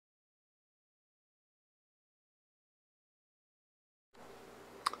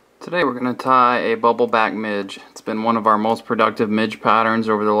Today we're going to tie a bubble back midge. It's been one of our most productive midge patterns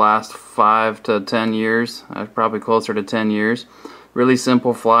over the last 5 to 10 years, probably closer to 10 years. Really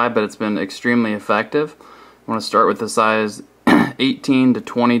simple fly, but it's been extremely effective. I want to start with the size 18 to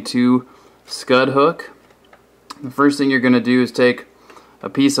 22 scud hook. The first thing you're going to do is take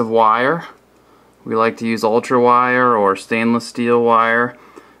a piece of wire. We like to use ultra wire or stainless steel wire.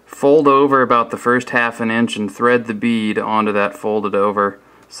 Fold over about the first ½ an inch and thread the bead onto that folded over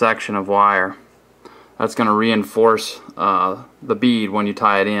section of wire. That's going to reinforce the bead when you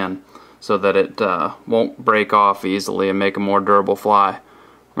tie it in so that it won't break off easily and make a more durable fly.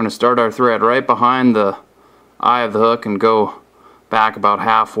 We're going to start our thread right behind the eye of the hook and go back about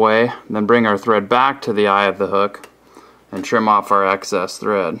halfway, then bring our thread back to the eye of the hook and trim off our excess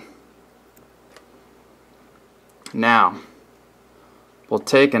thread. Now we'll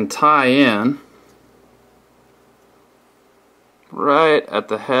take and tie in right at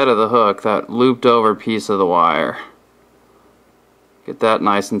the head of the hook that looped over piece of the wire. Get that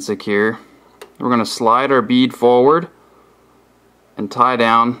nice and secure. We're going to slide our bead forward and tie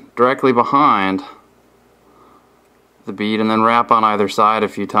down directly behind the bead and then wrap on either side a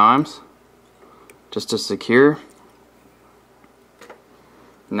few times just to secure.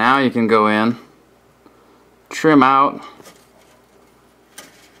 Now you can go in, trim out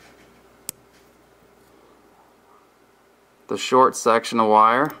the short section of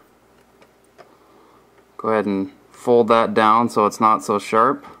wire. Go ahead and fold that down so it's not so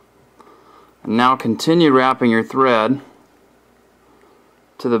sharp. And now continue wrapping your thread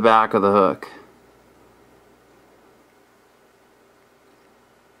to the back of the hook.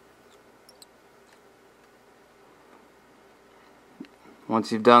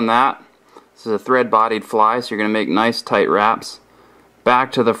 Once you've done that, this is a thread-bodied fly, so you're going to make nice tight wraps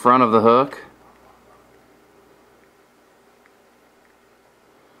back to the front of the hook.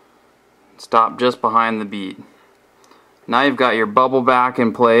 Stop just behind the bead. Now you've got your bubble back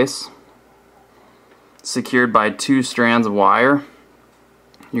in place, secured by 2 strands of wire.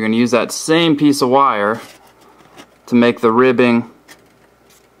 You're going to use that same piece of wire to make the ribbing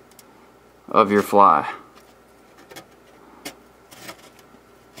of your fly.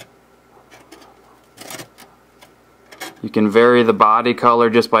 You can vary the body color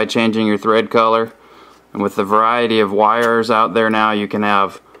just by changing your thread color, and with the variety of wires out there now, you can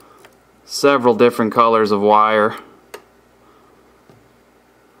have several different colors of wire.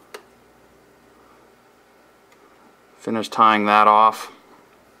 Finish tying that off.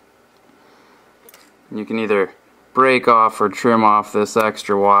 You can either break off or trim off this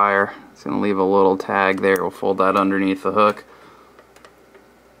extra wire. It's going to leave a little tag there. We'll fold that underneath the hook.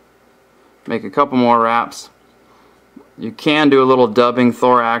 Make a couple more wraps. You can do a little dubbing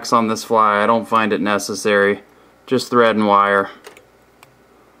thorax on this fly. I don't find it necessary. Just thread and wire.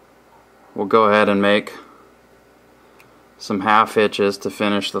 We'll go ahead and make some half hitches to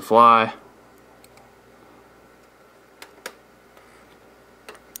finish the fly.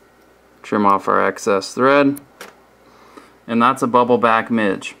 Trim off our excess thread. And that's a bubble back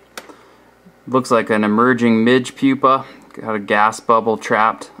midge. Looks like an emerging midge pupa. Got a gas bubble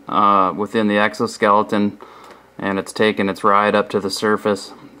trapped within the exoskeleton, and it's taken its ride up to the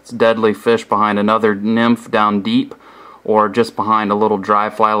surface. It's a deadly fish behind another nymph down deep, or just behind a little dry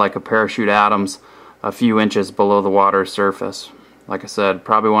fly like a parachute Adams a few inches below the water surface. Like I said,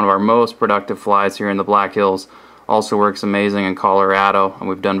 probably one of our most productive flies here in the Black Hills. Also works amazing in Colorado, and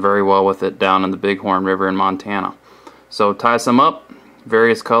we've done very well with it down in the Bighorn River in Montana. So tie some up,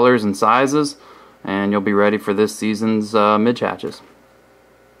 various colors and sizes, and you'll be ready for this season's midge hatches.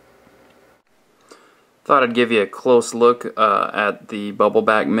 Thought I'd give you a close look at the bubble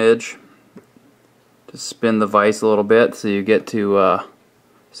back midge. Just spin the vise a little bit so you get to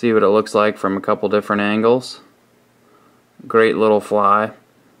see what it looks like from a couple different angles. Great little fly.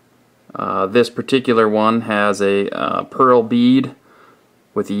 This particular one has a pearl bead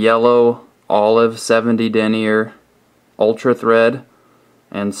with yellow olive 70 denier ultra thread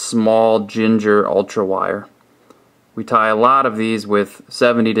and small ginger ultra wire. We tie a lot of these with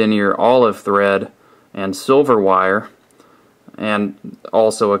 70 denier olive thread and silver wire, and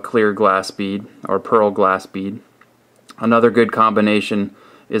also a clear glass bead or pearl glass bead. Another good combination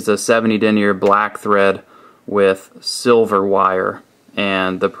is a 70 denier black thread with silver wire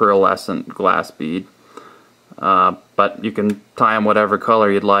and the pearlescent glass bead. But you can tie them whatever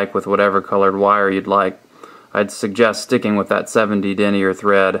color you'd like with whatever colored wire you'd like. I'd suggest sticking with that 70 denier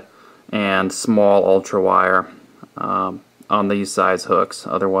thread and small ultra wire on these size hooks.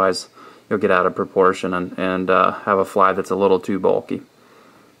 Otherwise you'll get out of proportion and have a fly that's a little too bulky.